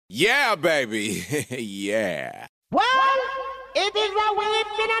Yeah, baby. Yeah. Well, it is a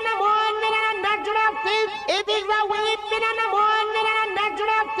weeping and a mourning and a natural thing. It is a weeping and a mourning and a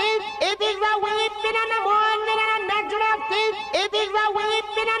natural thing. It is a weeping and a mourning and a natural thing. It is a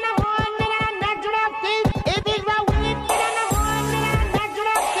weeping and a mourning and a natural thing. It is a weeping and a mourning and a natural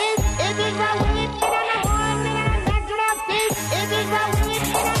thing. It is a weeping and a mourning and a natural thing. It is a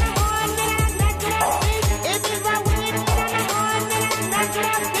weeping and a mourning and a natural thing. It is a weeping and a mourning and a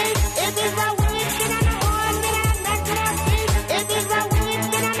natural thing. It is a weeping and a mourning and a natural thing. It is a weeping and a mourning and a natural thing. It is a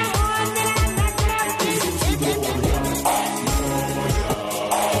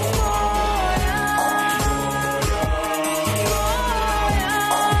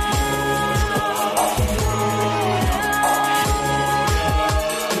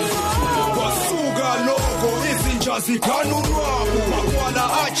zikanurwabu makwala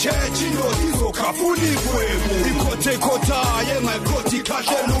achechi notizo kafuni kwebu ikote kotaye ngakoti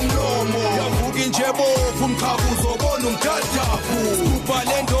kahlela umlomo yavuka injebo kumkhabuzo bona umdadabu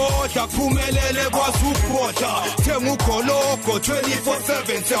kubale ndoda kuphumelele kwasubhoda thenga ugologo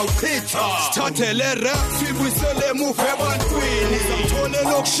 24/7 siyawuchitha sithathele rap sibuyisele emuva ebantwini samthole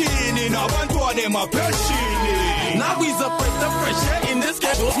lokishini nabantwana emapheshini. Now we separate the fresh air in this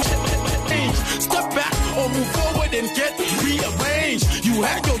game. Step back or move forward and get rearranged. You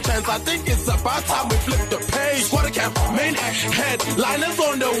had your chance, I think it's about time we flip the page. What a camp, main act, headliners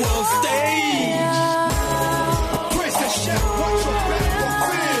on the world stage. Praise the chef, watch your back for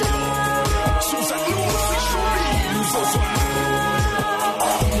feel. Sous à nous, c'est chérie, nous ce soir.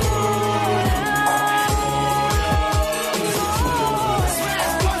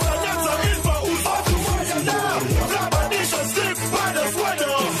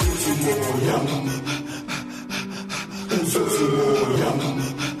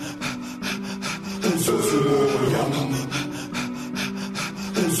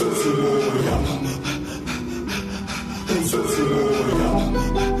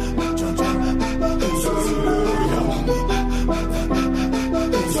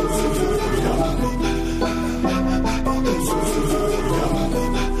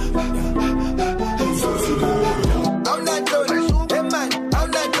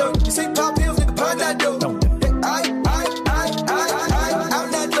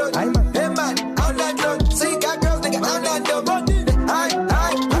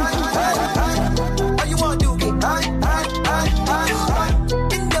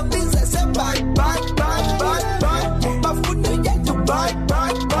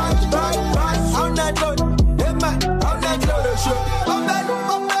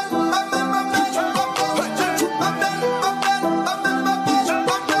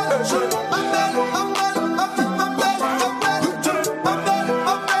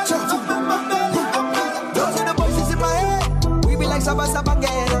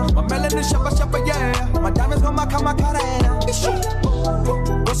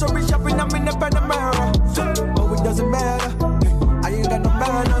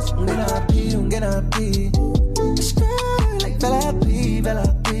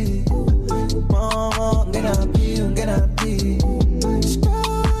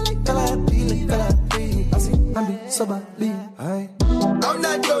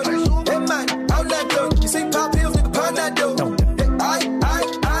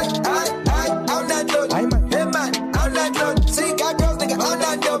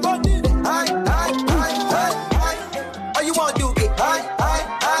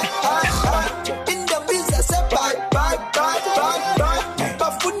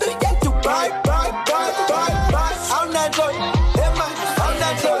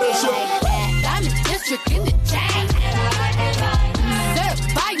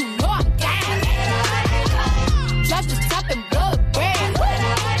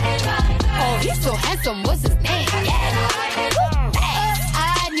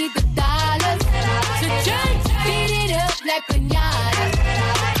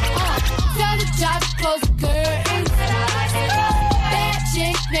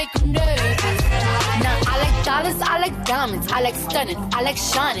 I like stunning, I like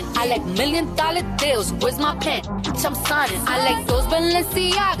shining, I like $1 million deals. Where's my pen? I'm signing. I like those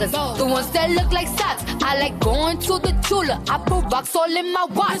Balenciagas, the ones that look like socks. I like going to the Tula, I put rocks all in my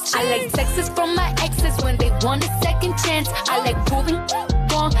watch. I like texts from my exes when they want a second chance. I like proving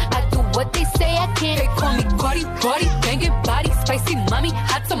wrong, I do what they say I can't. They call me Cardi, Cardi, banging body, spicy mommy,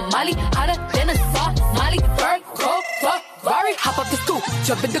 hot tamale, hotter than a Somali. Virgo, Ferrari, hop up the stoop,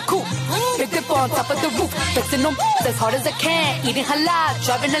 jump in the coupe, big dip on top of the roof, flexing them as hard as I can, eating halal,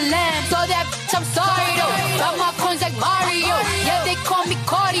 driving a lamb. So that bitch, I'm sorry though, got my coins like Mario. Yeah, they call me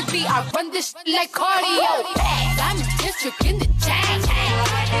Cardi B, I run this shit like cardio. I'm district in the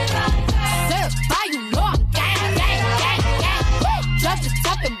chain.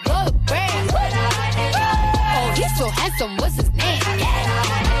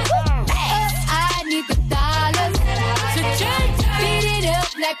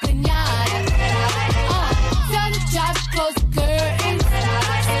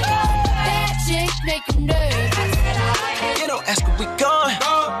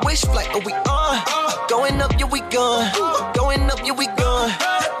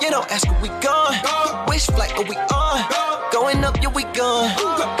 don't ask where we going. Which flight are we on? Going up, yeah, we going.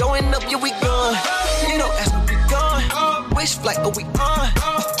 Going up, yeah, we going. You don't ask where we going. Which flight are we on?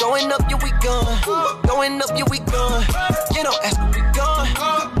 Going up, yeah, we going. Going up, yeah, we going. You don't ask where we going.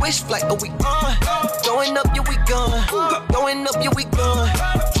 Which flight are we on? Going up, yeah, we going. Going up, yeah, we going.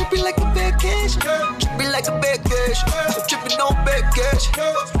 Tripping like a vacation. Tripping like a vacation. Tripping on vacation.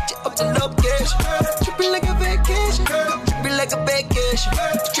 Up the love cash. Tripping like a vacation. Tripping like a vacation.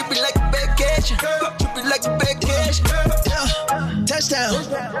 Tripping like a vacation. Tripping like a vacation. Yeah, touchdown.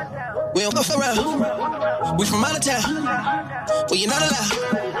 We don't go around. We from out of town. Well, you're not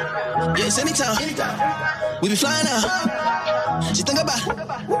allowed. Yeah, it's anytime. We be flying out. Just think about it.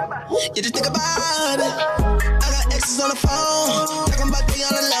 Yeah, just think about it. I got exes on the phone. Talking about they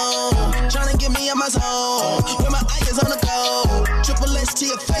all alone. Trying to get me out my zone. With my eyes on the go. Triple S to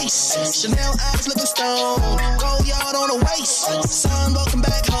your face. Chanel eyes looking stone. Gold yard on the waist. Son, welcome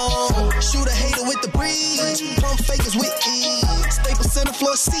back home. Shoot a hater with the breeze. Pump fakers with ease. Staples center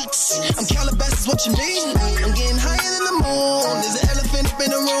floor seats. I'm Calabasas, what you need? I'm getting higher than the moon. There's an elephant up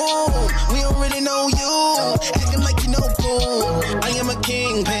in the room. We don't really know you. Acting like you know boom. I am a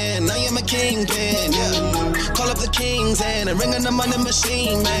kingpin. I am a kingpin. Yeah. Call up the kings and ring the money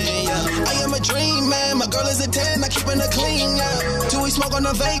machine, man. Yeah. I am a dream, man. My girl is a 10. I keep her clean. Yeah. Till we smoke on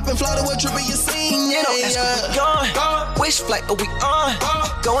the vape and fly to a trip you seen. Yeah. Ask where we going. Which flight are we on?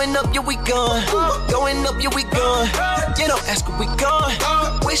 Going up, yeah, we going. Going up, yeah, we going. You don't ask where we going.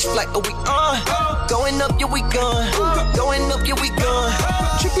 Which flight are we on? Going up, yeah, we going. Going up, yeah, we going.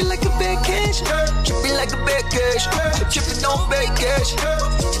 Tripping like a vacation. Tripping like a vacation. Tripping on vacation.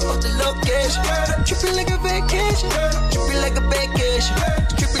 Up the love cash. Tripping like a vacation. Tripping like a vacation.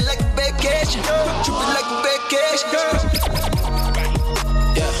 Tripping like a vacation. Tripping like a vacation.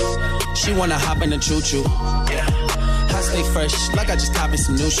 Yeah, she wanna hop in the choo-choo. Yeah, I stay fresh like I just copied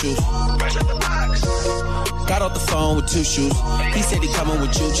some new shoes. Fresh out the box. Got off the phone with two shoes. He said he coming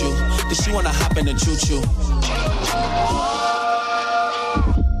with choo-choo. Then she wanna hop in the choo-choo.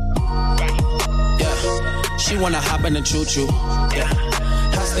 Yeah, she wanna hop in the choo-choo. Yeah,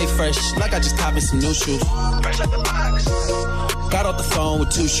 I stay fresh like I just copied some new shoes. Fresh out the box. Got off the phone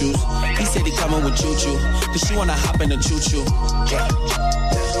with two shoes. He said he coming with choo-choo. Then she wanna hop in the choo-choo. Yeah,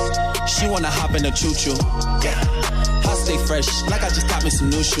 she wanna hop in the choo-choo. Yeah, I stay fresh like I just got me some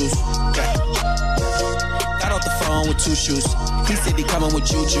new shoes. Yeah. Got off the phone with two shoes. He said he coming with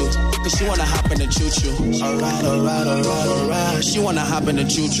choo-choo. Cause she wanna hop in the choo-choo. Alright, alright, alright, alright. She wanna hop in the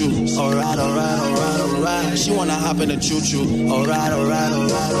choo-choo. Alright, alright, alright, alright. She wanna hop in the choo-choo. Alright, alright,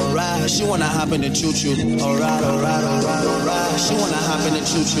 alright, alright. She wanna hop in the choo-choo. Alright, alright, alright, alright. She wanna hop in the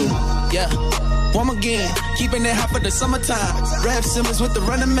choo-choo. Yeah. Warm again, keeping it hot for the summertime. Rap Simmons with the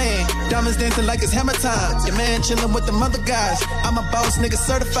running man. Diamonds dancing like it's hammer time. Your man chilling with the other guys. I'm a boss nigga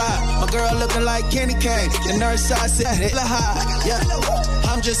certified. My girl looking like candy cane. The nurse side said hella high. Yeah,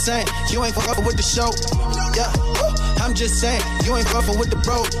 I'm just saying, you ain't fucking with the show. Yeah, I'm just saying, you ain't fucking with the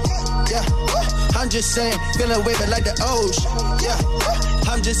bro. Yeah, I'm just saying, feeling waving like the O's. Yeah,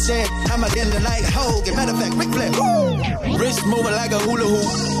 I'm just saying, I'm a feeling like Hogan. Matter of fact, Ric Flair. Wrist moving like a hula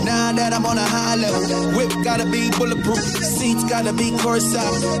hoop. Now that I'm on a high level, whip gotta be bulletproof. Seats gotta be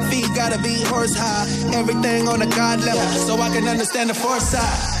courtside. Feet gotta be horse high. Everything on a God level, so I can understand the foresight.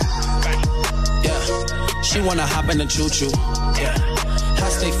 Yeah, she wanna hop in the choo-choo. Yeah, I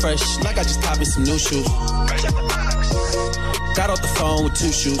stay fresh like I just copied some new shoes. Got off the phone with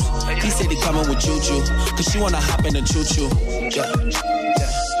two shoes. He said he coming with choo-choo. Cause she wanna hop in the choo-choo.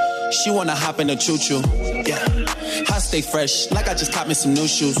 Yeah, she wanna hop in the choo-choo. Yeah, I stay fresh like I just copped me some new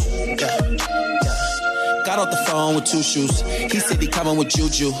shoes. Yeah, got off the phone with two shoes. He said he coming with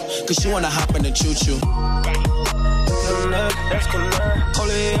juju. Cause she wanna hop in the choo-choo.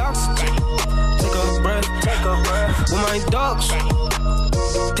 Holy oxygen. Take a breath. With my dogs.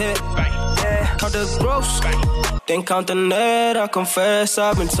 Count the gross. Then count the net, I confess,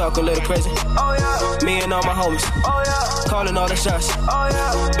 I've been talking a little crazy. Oh yeah. Me and all my homies. Oh yeah. Calling all the shots. Oh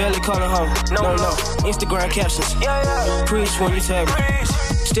yeah. Barely calling home. No. Instagram captions. Yeah. Preach when you tell me.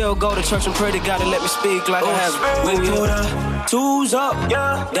 Still go to church and pray to God to let me speak like I have. When we put our tools up,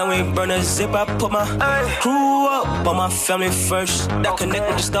 yeah. Then we burn a zip, I put my crew up. But my family first. That connect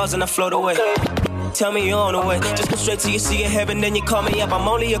with the stars and I float away. tell me you're on the way. Just go straight till you see in heaven, then you call me up. I'm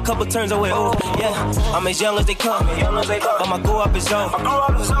only a couple turns away. Oh, yeah, I'm as young as they come, but my grow up is young.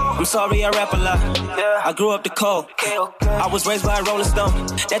 I'm sorry I rap a lot. I grew up the cold. I was raised by a Rolling Stone.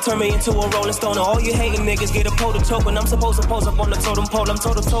 That turned me into a Rolling Stone. And all you hating niggas get a pole to toe. When I'm supposed to pose up on the totem pole, I'm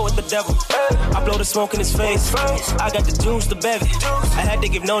toe to toe with the devil. I blow the smoke in his face. I got the juice, the bevy. I had to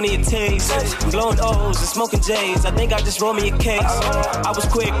give Noni a taste. Blowing O's and smoking J's. I think I just rolled me a case. I was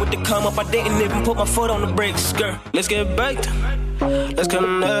quick with the come up. I didn't even put my foot on the brakes. Girl, let's get baked. Let's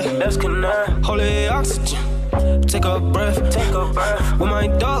connect. Holy oxygen. Take a breath. With my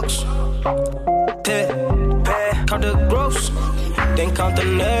dogs. Count the gross. Then count the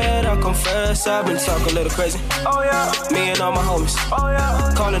net, I confess, I've been talking a little crazy. Oh yeah, me and all my homies. Oh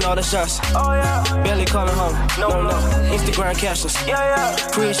yeah, calling all the shots. Oh yeah, barely calling home. No. Instagram captions. Yeah.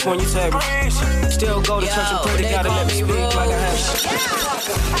 Preach when you tag me. Still go to church and pray to God to let me speak like I have.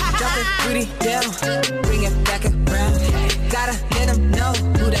 Drop it booty down, bring it back around. Gotta let them know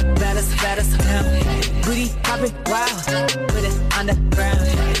who the baddest town. Booty poppin' wild, put it underground.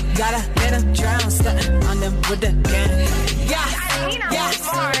 Gotta let them drown, stuntin' on them with the gang.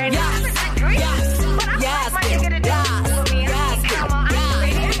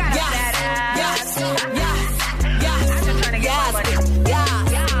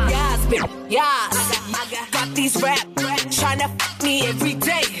 Got these rap tryna f me every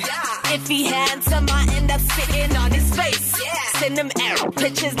day. If he handsome, I end up sitting on his face. Send him arrow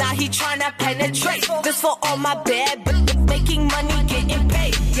pictures, now he tryna penetrate. This for all my bad, but making money, getting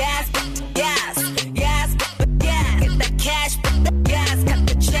paid. Yes. Get the cash, yes, got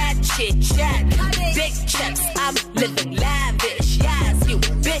the chat. Big checks, I'm living lavish. Yes, you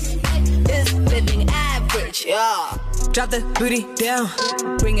bitch is living average. Yeah. Drop the booty down,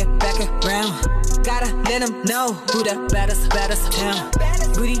 bring it back around. Gotta let them know who the baddest town.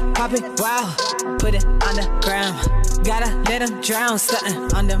 Booty poppin' wild, put it on the ground. Gotta let them drown,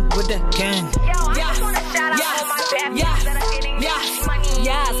 stuntin' on them with the gang. Yo, I just wanna shout out all my bad bitches that are getting money.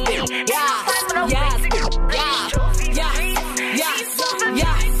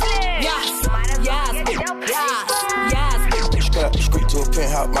 Straight to a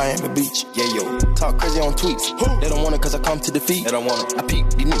penthouse, Miami Beach. Yeah, yo. Talk crazy on tweets. They don't want it cause I come to defeat. They don't want it. I peep,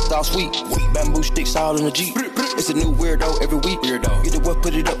 these niggas all sweet. Bamboo sticks all in the Jeep. It's a new weirdo every week. Get it what,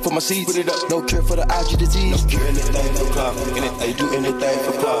 put it up for my seeds. Put it up. No cure for the IG disease. No cure anything for clout. They do anything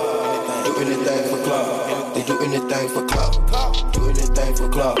for clout. Do anything for clout. They do anything for clout. Do anything for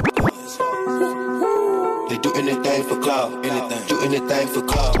clout. They do anything for clout. Do anything for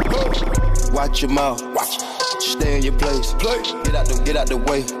clout. Watch your mouth. Watch. Stay in your place. Get out the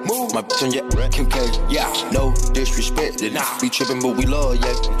way. Move. My bitch on your Kim K. Yeah. No disrespect. Be trippin', but we love,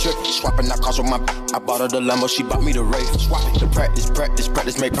 yeah. Swapping that cars with my. I bought her the Lambo, she bought me the Wraith. Swap it. The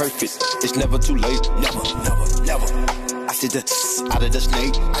practice make perfect. It's never too late. Never. I see the out of the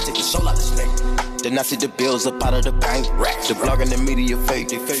snake. I take the soul out of the snake. Then I see the bills up out of the bank. The blog and the media fake.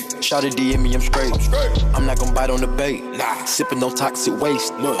 Shout it DM me, I'm straight. I'm not gon' bite on the bait. Sippin' no toxic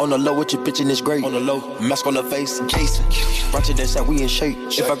waste. On the low with your bitch and it's great. On the low, mask on the face, Jason. Ratchet that said we in shape.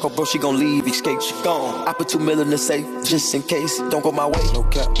 If I go bro, she gon' leave, escape, she gone. I put $2 million in the safe, just in case. Don't go my way. No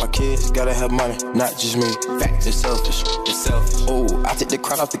cap, my kids gotta have money, not just me. Facts, it's selfish. Ooh, I take the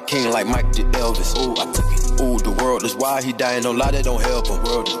crown off the king like Mike did Elvis. Ooh, I took it. Ooh, the world is wild, he dying, don't lie, that don't help him.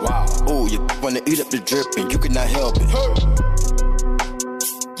 World is wild. Ooh, you wanna eat up the drip and you cannot help it.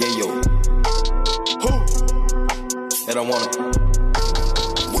 Yeah, yo. They don't wanna.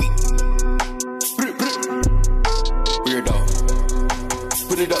 Weirdo.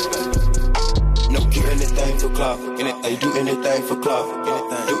 Put it up. No, do anything for clout. They do anything for clout.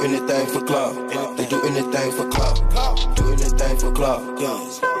 Do anything for clout. They do anything for clout. Do anything for clout.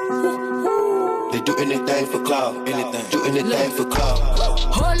 They do anything for clout. Do anything for clout.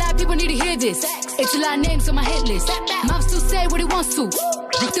 Whole lot of people need to hear this. It's a lot of names on my hit list. Mom still say what he wants to.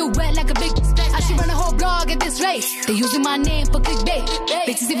 You still wet like a big. I should run a whole blog at this rate. They using my name for clickbait.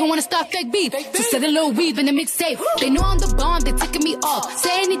 Bitches even wanna start fake beef. Just set a little weave in the mixtape. They know I'm the bomb, they ticking me off.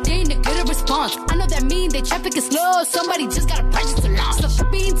 Say anything to get a response. I know that mean they traffic is slow. Somebody just gotta purchase a launch. So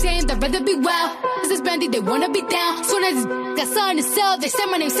being tame, they'd rather be wild. This is Brandy, they wanna be down. Soon as got something to sell, they say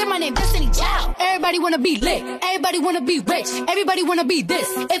my name, Destiny Child. Everybody wanna be lit, everybody wanna be rich, everybody wanna be this.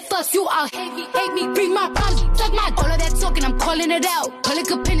 If us, you out, hate me, bring my problems, suck my. All of that talking, I'm calling it out. Public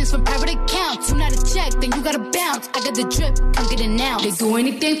opinions from private accounts. You not a check, then you gotta bounce. I got the drip, come get it now. They do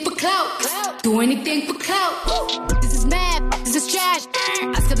anything for clout, do anything for clout. This is mad, this is trash.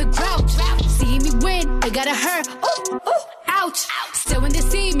 I said the grouch, see me win, they gotta hurt. Ouch. Still when they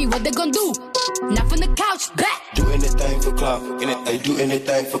see me, what they gon' do? Not from the couch, back. Do anything for clout. They do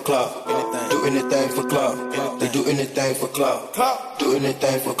anything for clout. Do anything for clout. They do anything for clout. Do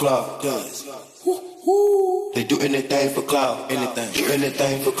anything for clout. They do anything for clout. Do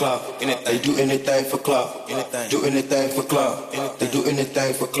anything for clout. They do anything for clout. Do anything for clout. They do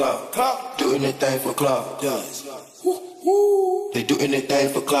anything for clout. Do anything for clout. They do anything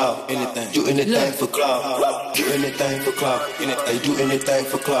for clout. Do anything for clout. Do anything for clout. They do anything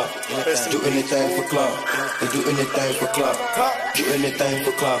for clout. Do anything for clout. They do anything for clout. Do anything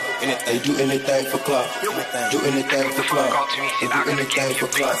for clout. They do anything for clout. Do anything for clout. They do anything for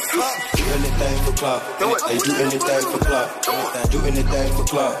clout. Do anything for clout. They do anything for clout. Do anything for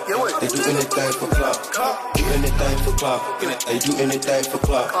clout. They do anything for clout. Do anything for clout. They do anything for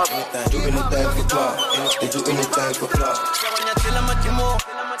clout. Do anything for clout. They do anything for clout.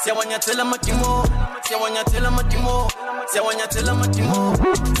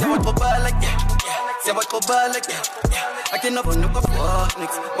 I cannot run up a fuck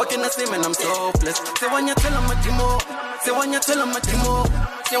niggas. What can I say, man? I'm so blessed. Say when you tell 'em what you more. Say when you tell 'em what you more.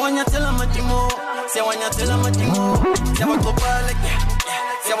 Say when you tell 'em what you more. Say when you tell 'em what you more. Say what go by like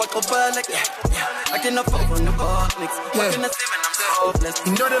say what go by like I cannot fuck run up a niggas. What can I say, man? I'm so blessed.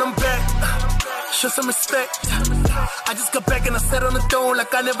 You know that I'm back. Show some respect. I just got back and I sat on the throne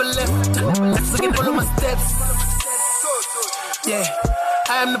like I never left. Let's look at all of my steps. Yeah,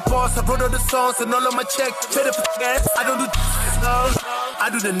 I am the boss. I wrote all the songs and all of my checks. Better for gas. I don't do I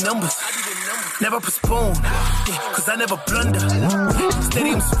do the numbers. Never postpone. Yeah, cause I never blunder.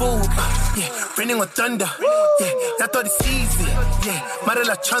 Stadium's full. Yeah, raining on thunder. Yeah, that thought it's easy. Yeah,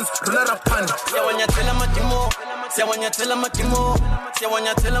 Marilla chance, roll up panda. Say when you tell 'em what you more. Say when you tell 'em what you more. Say when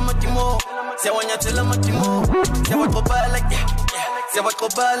you tell 'em what you more. Say when you tell 'em what you more. Say what go by like say what go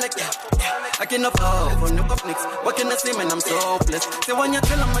by like I cannot fall for no cup nicks. What can I say, man? I'm so blessed. Say when you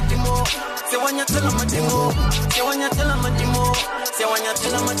tell 'em what you more. Say when you tell 'em what you more. Say when you tell 'em what you more. Say when you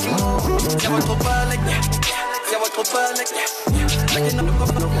tell 'em what you more. Say what go by like say what go by like I cannot go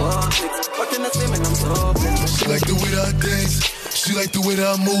for no cup nicks. What can I say, man? I'm so blessed. She like the way that I dance. She like the way that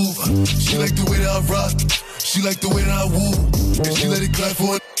I move. She like the way that I rock. She like the way that I woo. And she let it clap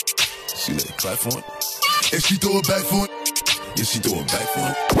for it. She let it clap for it. And she throw it back for it. Yeah, she throw it back for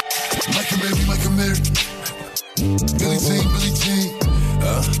it. Mike and Mary. Billie Jean.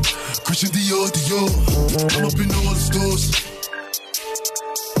 Christian Dior. I'm up in all the stores.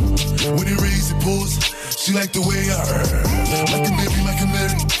 When it rains, it pours. She like the way I Mike and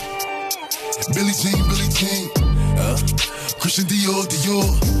Mary. Billie Jean. Christian Dior.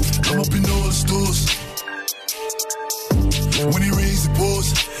 I'm up in all the stores. When it rains, it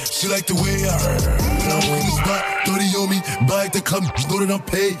pours. She like the way I when I walk in the spot, 30 on me, buy at the club, know that I'm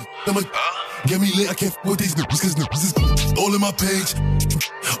paid. Get me lit, I can't f with these niggas, cause niggas is all in my page.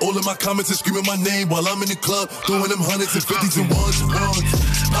 All of my comments are screaming my name while I'm in the club, throwing them hundreds and fifties and ones.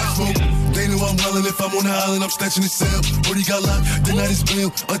 I smoke, they know I'm wildin'. If I'm on the island, I'm snatching the cell. Brody got locked, the night is bail.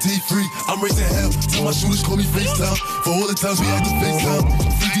 Until he free, I'm raising hell. Tell my shooters call me FaceTime. For all the times we had to FaceTime.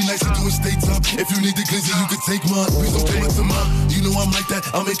 50 nights to do a state time. If you need the glizzy, you can take mine. Please don't pay my to mine. You know I'm like that,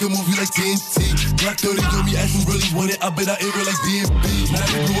 I'll make a movie like TNT. Black 30 on me, ask who really want it. I bet I air it like DMB. Now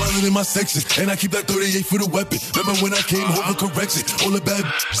I blue island in my section, and I keep that 38 for the weapon. Remember when I came home for correction? All the bad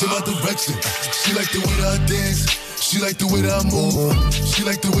in my direction. She like the way that I dance. She like the way that I move. She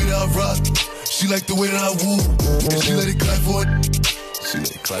like the way that I rock. She like the way that I woo. And she let it clap for it. She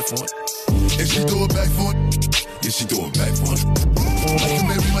let it clap for it. And she throw it back for it. Yeah, she throw it back for it.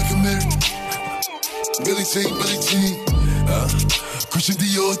 Mike and Mary. Billie Jean. Christian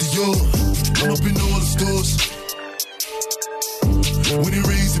Dior. I'm up in all the stores. When it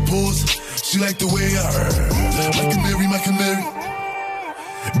rains, it pours. She like the way I Mike and Mary.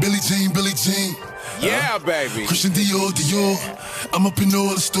 Billie Jean. Yeah, baby. Christian Dior. I'm up in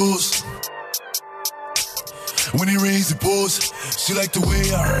all the stores. When it rains, it pours. She like the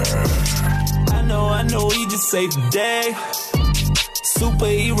way I know, he just saved the day.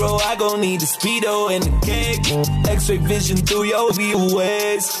 Superhero, I gon' need the speedo and the cake. X-ray vision through your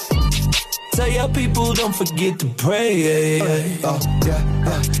ways. Tell your people don't forget to pray.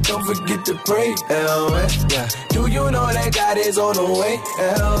 Don't forget to pray. Do you know that God is on the way?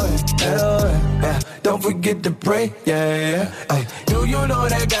 Don't forget to pray. Do you know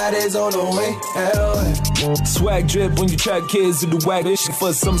that God is on the way? Swag drip when you track kids to the wagon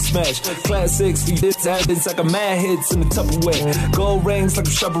for some smash. Classics for this habits like a mad hits in the Tupperware. Gold rings like a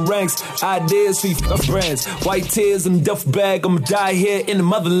sharper ranks. Ideas for brands. White tears in the duffel bag. I'ma die here in the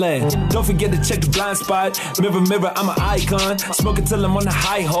motherland. Don't forget to check the blind spot. Mirror, I'm an icon. Smoking till I'm on the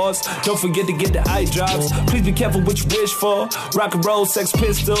high horse. Don't forget to get the eye drops. Please be careful what you wish for. Rock and roll, Sex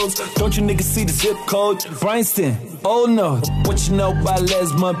Pistols. Don't you niggas see the zip code? Bryanston. Oh no, what you know about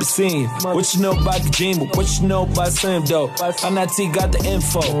Les Mumpicine? What you know about Kojima? What you know about Sam though? Anati got the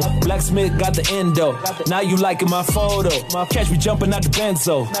info, Blacksmith got the endo. Now you liking my photo. Catch me jumping out the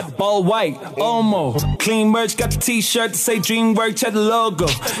benzo. All white, Omo. Clean merch, got the t-shirt to say DreamWorks, check the logo.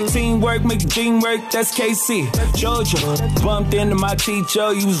 Teamwork, make the dream work, that's KC. Jojo, bumped into my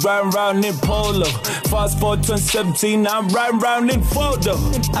teacher, you was riding around in Polo. Fast forward 2017, now I'm riding around in photo.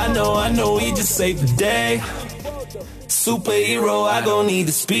 I know, we just saved the day. Superhero, I gon' need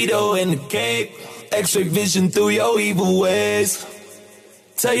the Speedo and the cape. X-ray vision through your evil ways.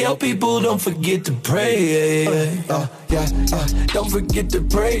 Tell your people don't forget to pray. Don't forget to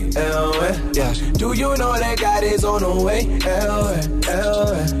pray. Yeah. Do you know that God is on the way?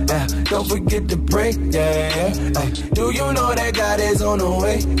 Don't forget to pray. Do you know that God is on the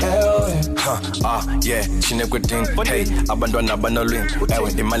way? Yeah, chinekwetin. Hey, abantwana banolwini.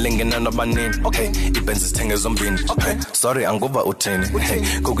 Ewe imalingena nobanini. Okay, ibenza sithenge zombini. Okay, sorry angova uthini. Hey,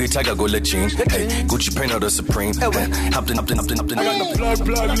 kukuyithaga kule jean. Hey, Gucci paint or the Supreme. Hopped in. I got the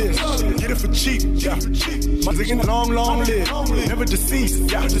plug list. Get it for cheap. Yeah. My nigga long live. Never deceased.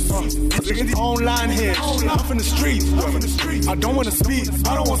 Yeah. Nigga online here. I'm from the streets. I don't wanna speak.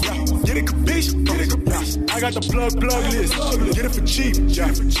 I don't want to get it capiche. I got the plug list. Get it for cheap. Yeah.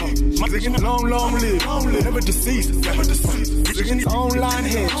 My nigga long live. Never deceased. Nigga online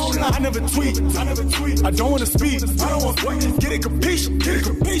here. I never tweet. I don't wanna speak. I don't want to get it capiche. Get it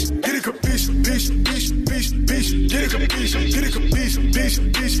capiche. Get it capiche. Get it capiche. Get it capiche. Get it capiche. Get it capiche.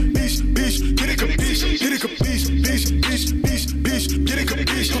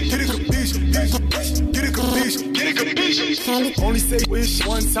 Get it capiche. Only say wish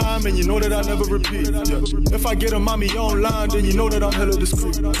one time and you know that I never repeat. Yeah. If I get a mommy online, then you know that I'm hella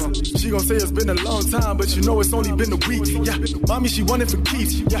discreet. She gon' say it's been a long time, but you know it's only been a week. Yeah, mommy she want it for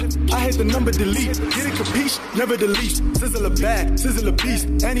keeps. Yeah, I hate the number delete. Get it capiche, never delete. Sizzle a bag, sizzle a beast.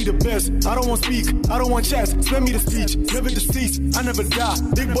 Annie the best. I don't want speak, I don't want chats. Spend me the speech, never deceased. I never die.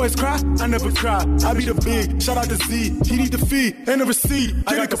 Big boys cry, I never cry. I be the big. Shout out to Z. He need the fee and the receipt.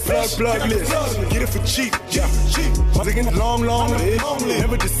 I got the plug list. Get it for cheap. Yeah, cheap. My nigga long live.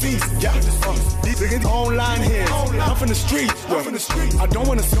 Never deceased. Yeah, these niggas online here. I'm from the streets. I don't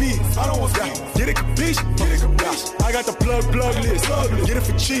wanna speak. I don't want to get it capiche. I got the plug list. Get it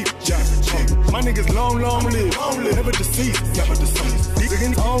for cheap. Yeah, my niggas long live. Never deceased. These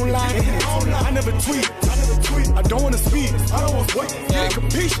niggas online here. I never tweet. I don't wanna speak. I don't want to get it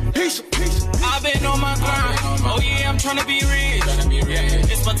capiche. I've been on my grind. Oh yeah, I'm tryna be rich.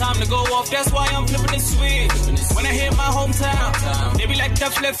 It's my time to go off. That's why I'm flipping the switch. When I hit my hometown, they be like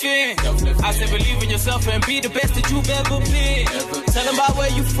tough left in. I said believe in yourself and be the best that you've ever been. Tell them about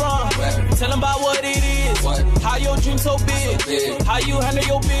where you from. Tell them about what it is. How your dream so big. How you handle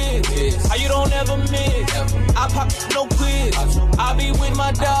your biz. How you don't ever miss. I pop no quiz. I be with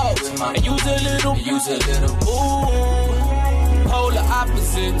my dogs and use a little. Ooh, polar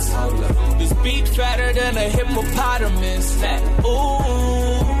opposites. This beat fatter than a hippopotamus.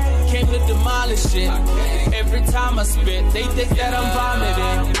 Ooh, came to demolish it. Every time I spit, they think that I'm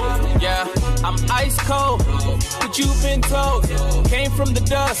vomiting. Yeah, I'm ice cold, but you've been told. Came from the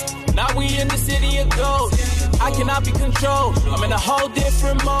dust, now we in the city of gold. I cannot be controlled, I'm in a whole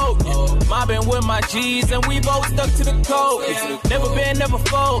different mode. Mobbing with my G's and we both stuck to the code. Never been, never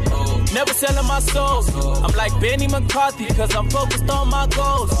fold, never selling my soul. I'm like Benny McCarthy, cause I'm focused on my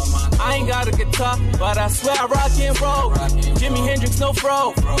goals. I ain't got a guitar, but I swear I rock and roll. Jimi Hendrix, no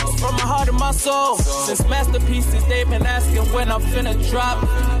fro, from my heart and my soul. Since masterpieces, they've been asking when I'm finna drop.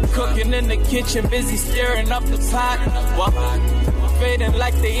 Cooking in the kitchen, busy stirring up the pot. Fading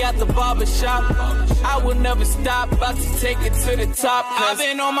like they at the barber shop. I will never stop, about to take it to the top. I've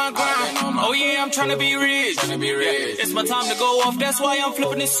been on my grind. Oh yeah, I'm tryna be rich. It's my time to go off, that's why I'm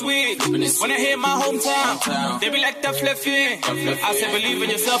flipping the switch. When I hit my hometown, they be like tough left in. I said believe in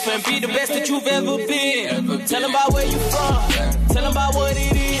yourself and be the best that you've ever been. Tell them about where you from. Tell them about what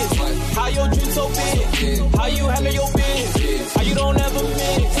it is. How your dream so big. How you handle your biz. How you don't ever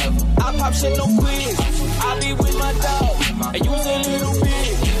miss. I pop shit no quiz. I be with my dog and use a little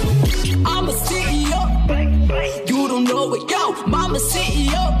bit. I'm a CEO. You don't know it, yo. Mama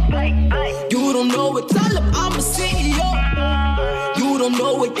CEO. You don't know it, tell him I'm a CEO. You don't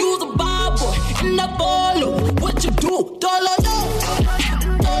know it, you the bad boy in the ball. What you do? Dollar.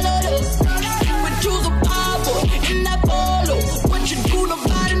 But you the bad boy in that ball. What you do?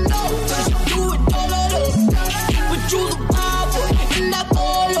 Nobody knows. You do it, dollar. But you the bad boy in that ball.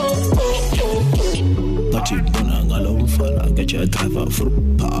 Get your driver through.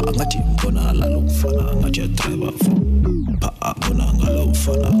 Ngathi ngibona la lo mfana ngathi driver through. Bona ngalo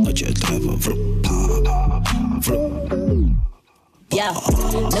fana ngache driver Yeah,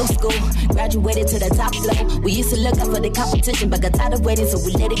 no school, graduated to the top floor. We used to look up for the competition, but got tired of waiting, so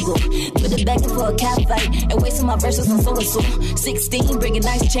we let it go. Put it back in for a cat fight, and wasting my verses on so-and-so. 16, bringing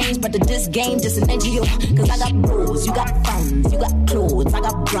nice change, but to this game, just an NGO. Cause I got bros, you got funds, you got clothes, I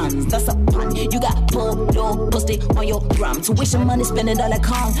got brands, that's a pun. You got polo, post it on your gram. Tuition money, spend it all at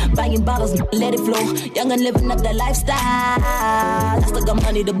calm. Buying bottles, let it flow. Young and living up the lifestyle. I still got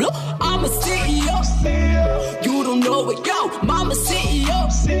money to blow. I'm a CEO. You don't know it, yo. Mama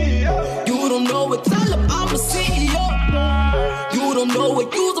CEO. You don't know what, tell him I'm a CEO. You don't know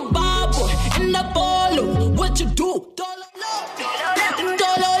what, you's a bad boy in that ball. What you do?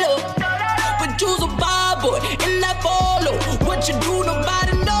 But you's a bad boy in that ball. What you do?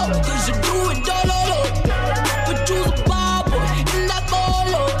 Nobody knows, cause you do it dololo. But you's a bad boy in that ball.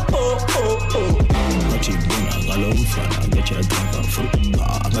 Ngalo mfana ngache driver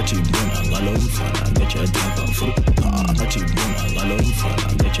ngathi bona ngalo mfana ngache driver ngathi bona ngalo mfana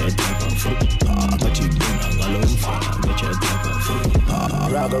ngache driver ngathi bona ngalo mfana ngache driver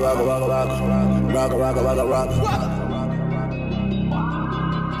rock rock rock rock rock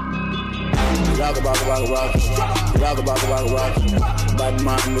rock rock rock rock rock bad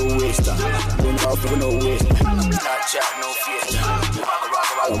man no waster don't off no waste not chat no fiesta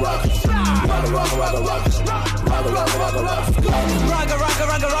rock rock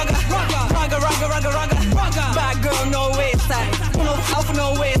bad girl no waste time no off no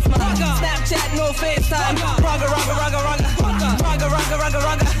waste man Snapchat no FaceTime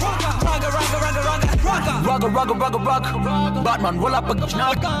rock Batman roll up a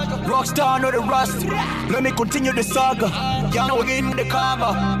knock Rockstar no the rust let me continue the saga young in the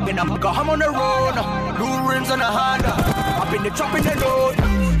karma then I'm on the road blue rims on the Honda up in the trap in the road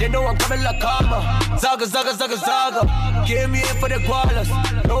they know I'm coming like karma zaga came here for the koalas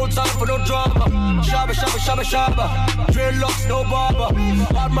no time for no drama shabba dreadlocks no barber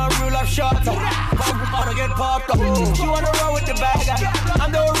Batman real life shots wanna get popped up she wanna run with the bag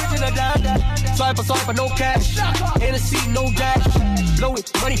I'm the original dad swipe no cash in the seat no dash blow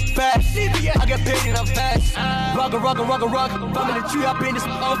it money fast I get paid and I'm fast rock family tree up in this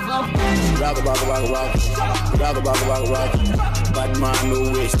rock bad man no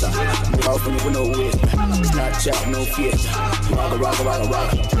waster off with no waste Snapchat no fiesta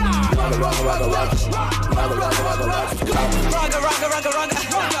rock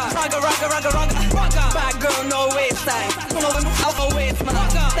bad girl no waste time no waste man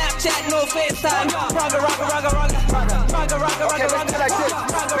Snapchat no FaceTime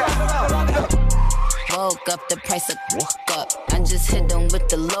Woke up, the price of woke up. I just hit them with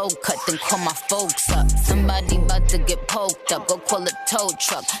the low cut, then call my folks up. Somebody about to get poked up, go call a tow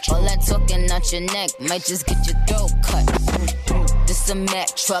truck. All that talking out your neck might just get your throat cut. This a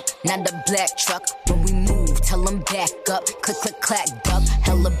Mack truck, not a black truck. When we move, tell them back up. Click, clack, duck.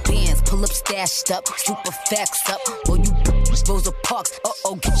 Hella bands, pull up, stashed up. Super facts up. Or you Rosa Parks,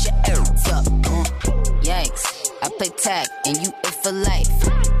 get your errands up. Yikes, I play tag and you it for life.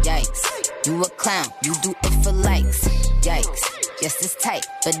 Yikes, you a clown, you do it for likes. Yikes, yes it's tight,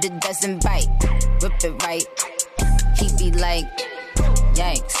 but it doesn't bite. Rip it right, he be like,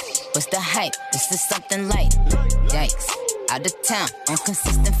 yikes, what's the hype? This is something light. Yikes, out of town on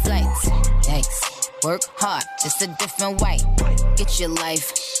consistent flights. Yikes, work hard, just a different white. Get your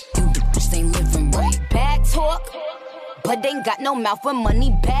life, you just ain't living right. Bag talk, but ain't got no mouth when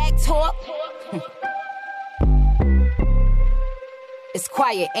money bag talk. It's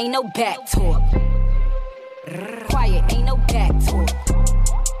quiet, ain't no back talk. Quiet, ain't no back talk.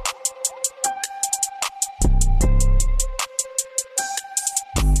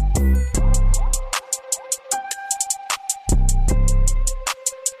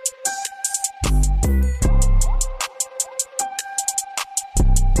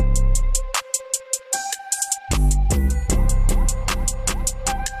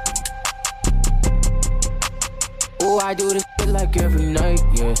 Oh, I do this shit like every night,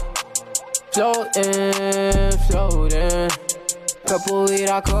 yeah. Floating. Couple weed,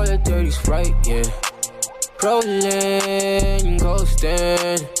 I call it dirty Sprite, yeah. Rolling,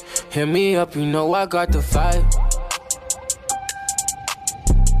 ghosting. Hit me up, you know I got the vibe.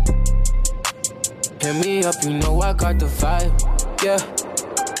 Hit me up, you know I got the vibe, yeah.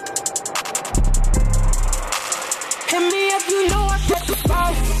 Hit me up, you know I got the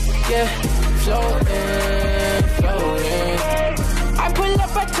vibe, yeah. Floating. I pull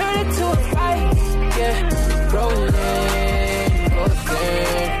up, I turn it to a fight, yeah. Rolling.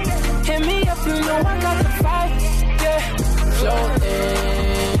 Hit me up, you know I got the fight, yeah.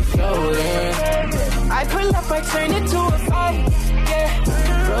 Floating. I pull up, I turn it to